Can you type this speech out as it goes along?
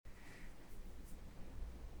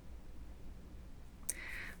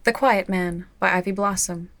The Quiet Man by Ivy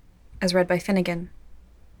Blossom, as read by Finnegan.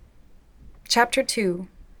 Chapter 2,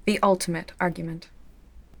 The Ultimate Argument.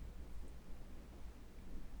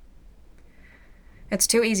 It's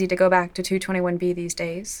too easy to go back to 221B these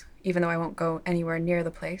days, even though I won't go anywhere near the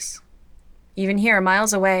place. Even here,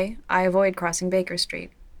 miles away, I avoid crossing Baker Street.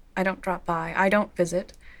 I don't drop by. I don't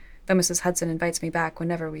visit, though Mrs. Hudson invites me back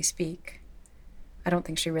whenever we speak. I don't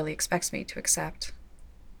think she really expects me to accept.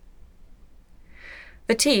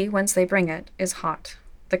 The tea, whence they bring it, is hot.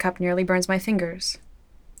 The cup nearly burns my fingers.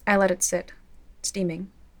 I let it sit,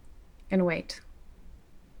 steaming, and wait.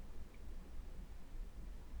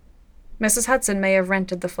 Mrs. Hudson may have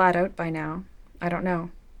rented the flat out by now. I don't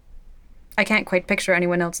know. I can't quite picture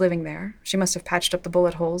anyone else living there. She must have patched up the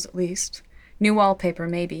bullet holes, at least. New wallpaper,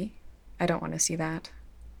 maybe. I don't want to see that.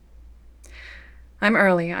 I'm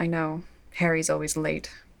early, I know. Harry's always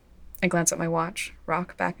late. I glance at my watch,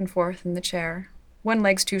 rock back and forth in the chair. One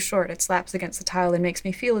leg's too short, it slaps against the tile and makes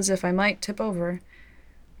me feel as if I might tip over.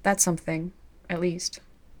 That's something, at least.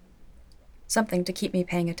 Something to keep me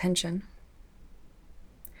paying attention.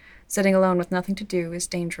 Sitting alone with nothing to do is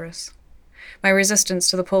dangerous. My resistance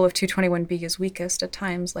to the pull of 221B is weakest at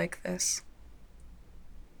times like this.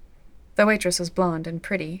 The waitress is blonde and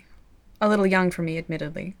pretty. A little young for me,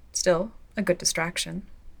 admittedly. Still, a good distraction.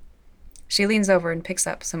 She leans over and picks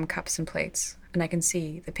up some cups and plates, and I can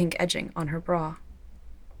see the pink edging on her bra.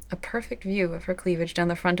 A perfect view of her cleavage down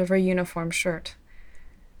the front of her uniform shirt.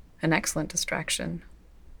 An excellent distraction.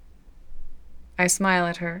 I smile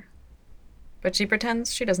at her, but she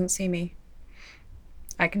pretends she doesn't see me.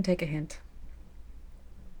 I can take a hint.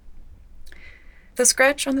 The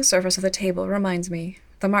scratch on the surface of the table reminds me,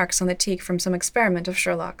 the marks on the teak from some experiment of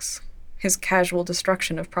Sherlock's, his casual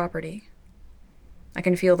destruction of property. I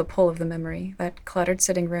can feel the pull of the memory, that cluttered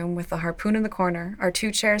sitting room with the harpoon in the corner, our two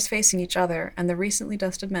chairs facing each other, and the recently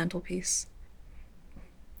dusted mantelpiece.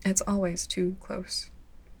 It's always too close.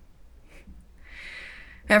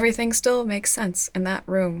 Everything still makes sense in that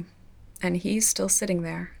room, and he's still sitting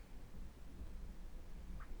there.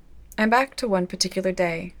 I'm back to one particular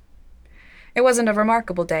day. It wasn't a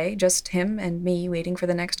remarkable day, just him and me waiting for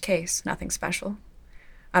the next case, nothing special.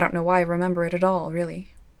 I don't know why I remember it at all,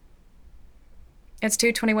 really. It's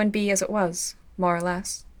 221B as it was, more or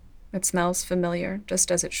less. It smells familiar,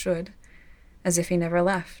 just as it should, as if he never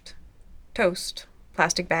left. Toast,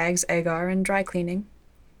 plastic bags, agar, and dry cleaning.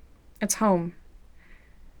 It's home.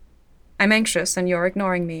 I'm anxious, and you're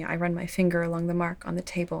ignoring me. I run my finger along the mark on the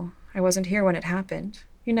table. I wasn't here when it happened.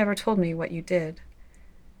 You never told me what you did.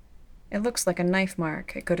 It looks like a knife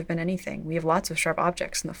mark. It could have been anything. We have lots of sharp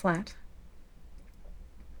objects in the flat.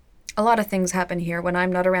 A lot of things happen here when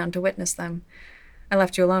I'm not around to witness them. I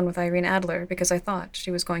left you alone with Irene Adler because I thought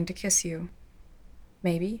she was going to kiss you.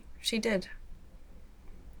 Maybe she did.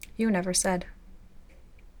 You never said.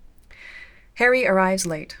 Harry arrives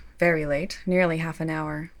late, very late, nearly half an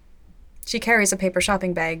hour. She carries a paper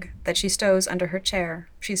shopping bag that she stows under her chair.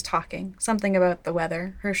 She's talking, something about the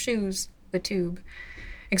weather, her shoes, the tube,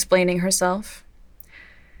 explaining herself.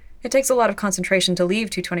 It takes a lot of concentration to leave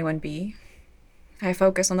 221B. I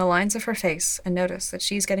focus on the lines of her face and notice that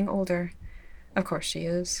she's getting older. Of course she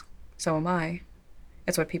is. So am I.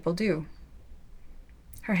 It's what people do.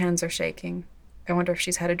 Her hands are shaking. I wonder if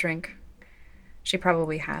she's had a drink. She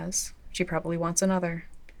probably has. She probably wants another.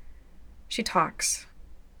 She talks.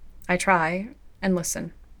 I try and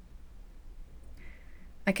listen.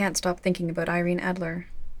 I can't stop thinking about Irene Adler.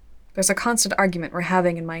 There's a constant argument we're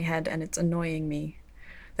having in my head, and it's annoying me.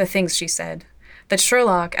 The things she said. That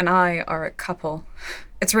Sherlock and I are a couple.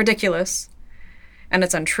 It's ridiculous. And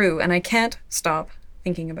it's untrue, and I can't stop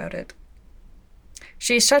thinking about it.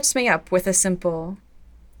 She shuts me up with a simple,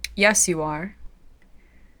 "Yes, you are."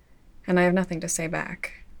 And I have nothing to say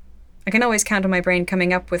back. I can always count on my brain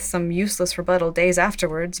coming up with some useless rebuttal days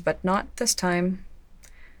afterwards, but not this time.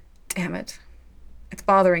 Damn it. It's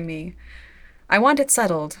bothering me. I want it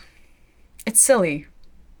settled. It's silly.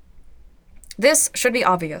 This should be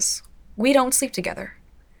obvious. We don't sleep together.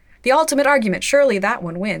 The ultimate argument, surely that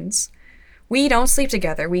one wins. We don't sleep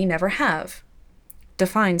together. We never have.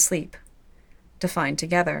 Define sleep. Define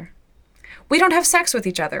together. We don't have sex with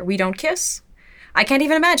each other. We don't kiss. I can't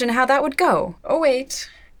even imagine how that would go. Oh, wait.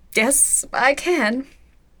 Yes, I can.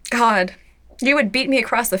 God, you would beat me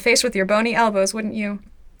across the face with your bony elbows, wouldn't you?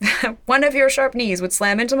 One of your sharp knees would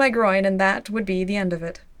slam into my groin, and that would be the end of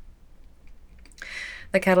it.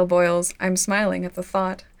 The kettle boils. I'm smiling at the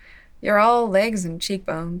thought. You're all legs and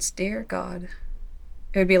cheekbones, dear God.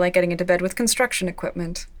 It would be like getting into bed with construction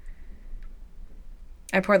equipment.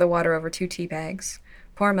 I pour the water over 2 tea bags,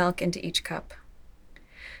 pour milk into each cup.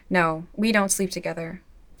 No, we don't sleep together.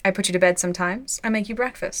 I put you to bed sometimes. I make you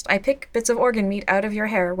breakfast. I pick bits of organ meat out of your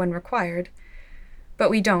hair when required. But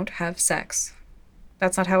we don't have sex.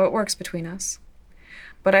 That's not how it works between us.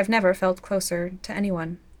 But I've never felt closer to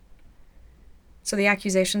anyone. So the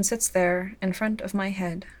accusation sits there in front of my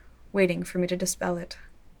head, waiting for me to dispel it.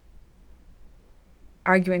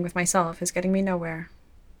 Arguing with myself is getting me nowhere.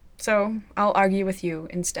 So I'll argue with you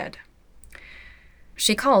instead.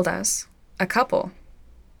 She called us a couple.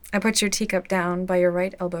 I put your teacup down by your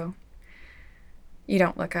right elbow. You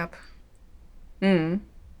don't look up.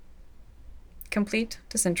 Complete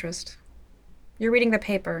disinterest. You're reading the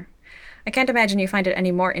paper. I can't imagine you find it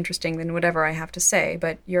any more interesting than whatever I have to say,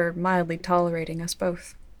 but you're mildly tolerating us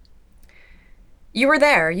both. You were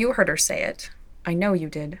there. You heard her say it. I know you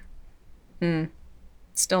did.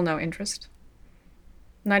 Still no interest.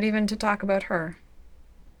 Not even to talk about her.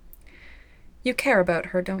 You care about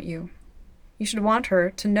her, don't you? You should want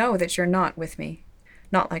her to know that you're not with me.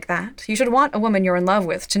 Not like that. You should want a woman you're in love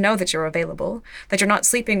with to know that you're available, that you're not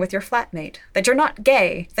sleeping with your flatmate, that you're not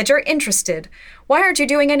gay, that you're interested. Why aren't you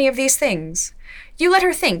doing any of these things? You let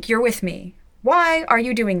her think you're with me. Why are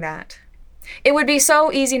you doing that? It would be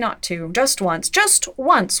so easy not to. Just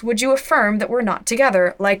once would you affirm that we're not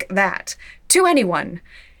together like that. To anyone.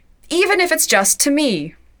 Even if it's just to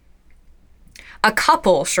me. A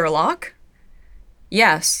couple, Sherlock.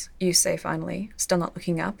 Yes, you say finally, still not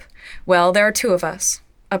looking up. Well, there are two of us.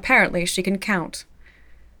 Apparently she can count.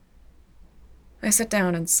 I sit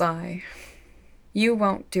down and sigh. You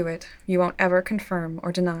won't do it. You won't ever confirm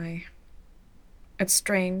or deny. It's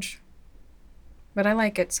strange. But I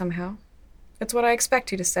like it somehow. It's what I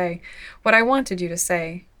expect you to say. What I wanted you to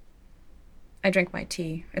say. I drink my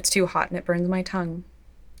tea. It's too hot and it burns my tongue.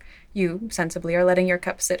 You, sensibly, are letting your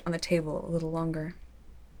cup sit on the table a little longer.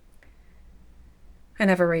 I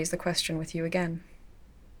never raised the question with you again.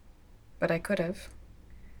 But I could have.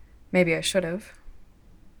 Maybe I should have.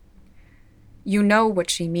 You know what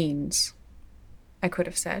she means, I could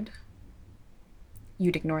have said.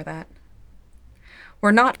 You'd ignore that.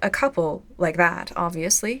 We're not a couple like that,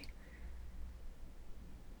 obviously.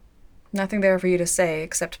 Nothing there for you to say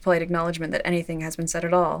except polite acknowledgement that anything has been said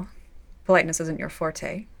at all. Politeness isn't your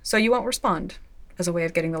forte, so you won't respond, as a way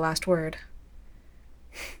of getting the last word.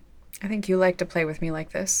 I think you like to play with me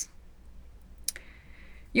like this.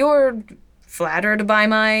 You're flattered by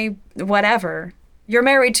my whatever. You're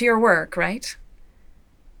married to your work, right?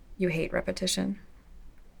 You hate repetition.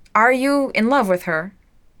 Are you in love with her?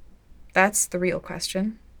 That's the real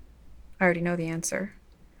question. I already know the answer.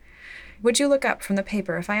 Would you look up from the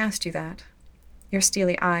paper if I asked you that? Your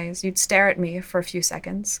steely eyes, you'd stare at me for a few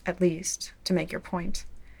seconds, at least, to make your point.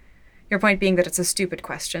 Your point being that it's a stupid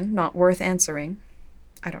question, not worth answering.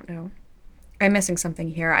 I don't know. I'm missing something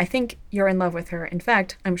here. I think you're in love with her. In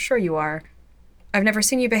fact, I'm sure you are. I've never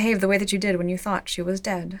seen you behave the way that you did when you thought she was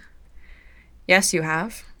dead. Yes, you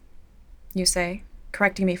have, you say,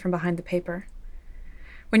 correcting me from behind the paper.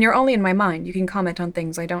 When you're only in my mind, you can comment on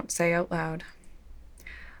things I don't say out loud.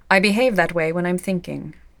 I behave that way when I'm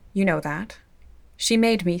thinking. You know that. She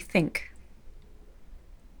made me think.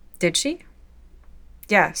 Did she?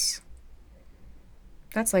 Yes.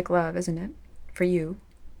 That's like love, isn't it? For you.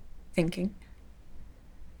 Thinking.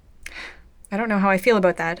 I don't know how I feel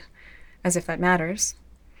about that, as if that matters.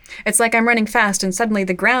 It's like I'm running fast and suddenly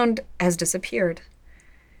the ground has disappeared.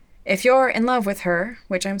 If you're in love with her,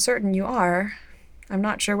 which I'm certain you are, I'm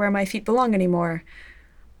not sure where my feet belong anymore.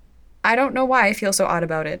 I don't know why I feel so odd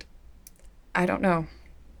about it. I don't know.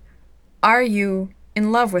 Are you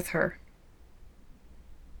in love with her?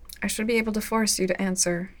 I should be able to force you to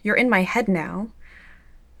answer. You're in my head now.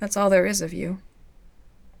 That's all there is of you.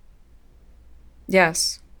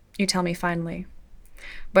 Yes, you tell me finally.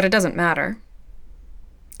 But it doesn't matter.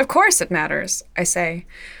 Of course it matters, I say.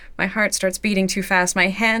 My heart starts beating too fast. My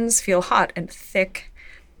hands feel hot and thick.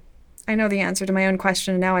 I know the answer to my own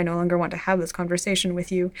question, and now I no longer want to have this conversation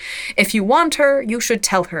with you. If you want her, you should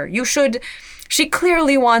tell her. You should. She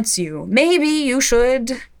clearly wants you. Maybe you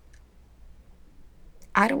should.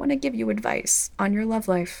 I don't want to give you advice on your love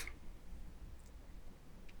life.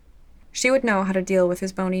 She would know how to deal with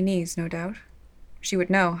his bony knees, no doubt. She would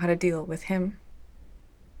know how to deal with him.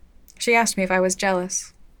 She asked me if I was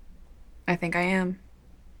jealous. I think I am.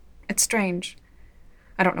 It's strange.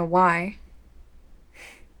 I don't know why.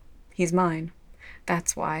 He's mine.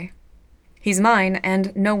 That's why. He's mine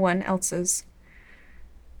and no one else's.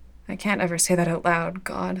 I can't ever say that out loud,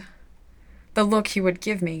 God. The look he would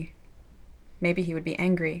give me. Maybe he would be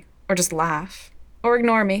angry, or just laugh, or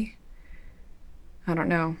ignore me. I don't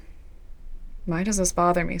know. Why does this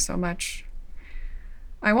bother me so much?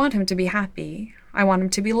 I want him to be happy. I want him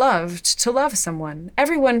to be loved, to love someone.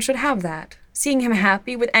 Everyone should have that. Seeing him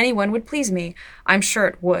happy with anyone would please me. I'm sure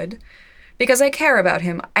it would. Because I care about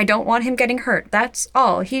him. I don't want him getting hurt. That's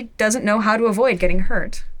all. He doesn't know how to avoid getting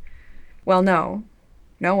hurt. Well, no.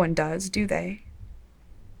 No one does, do they?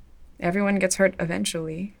 Everyone gets hurt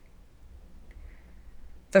eventually.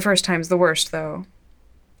 The first time's the worst, though.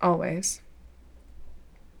 Always.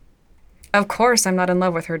 Of course I'm not in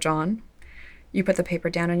love with her, John. You put the paper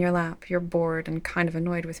down in your lap. You're bored and kind of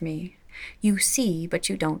annoyed with me. You see, but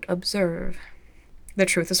you don't observe. The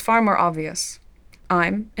truth is far more obvious.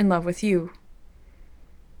 I'm in love with you.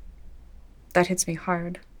 That hits me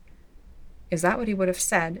hard. Is that what he would have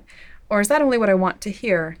said? Or is that only what I want to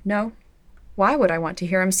hear? No? Why would I want to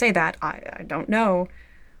hear him say that? I don't know.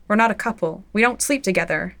 We're not a couple. We don't sleep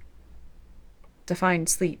together. Define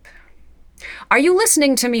sleep. Are you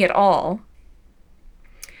listening to me at all?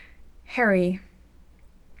 Harry.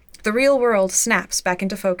 The real world snaps back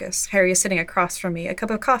into focus. Harry is sitting across from me, a cup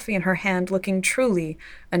of coffee in her hand, looking truly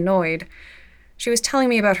annoyed. She was telling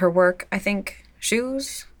me about her work, I think.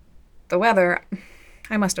 Shoes? The weather.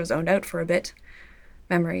 I must have zoned out for a bit.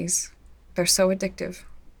 Memories. They're so addictive.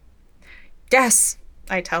 Yes,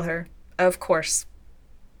 I tell her. Of course.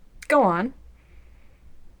 Go on.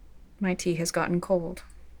 My tea has gotten cold.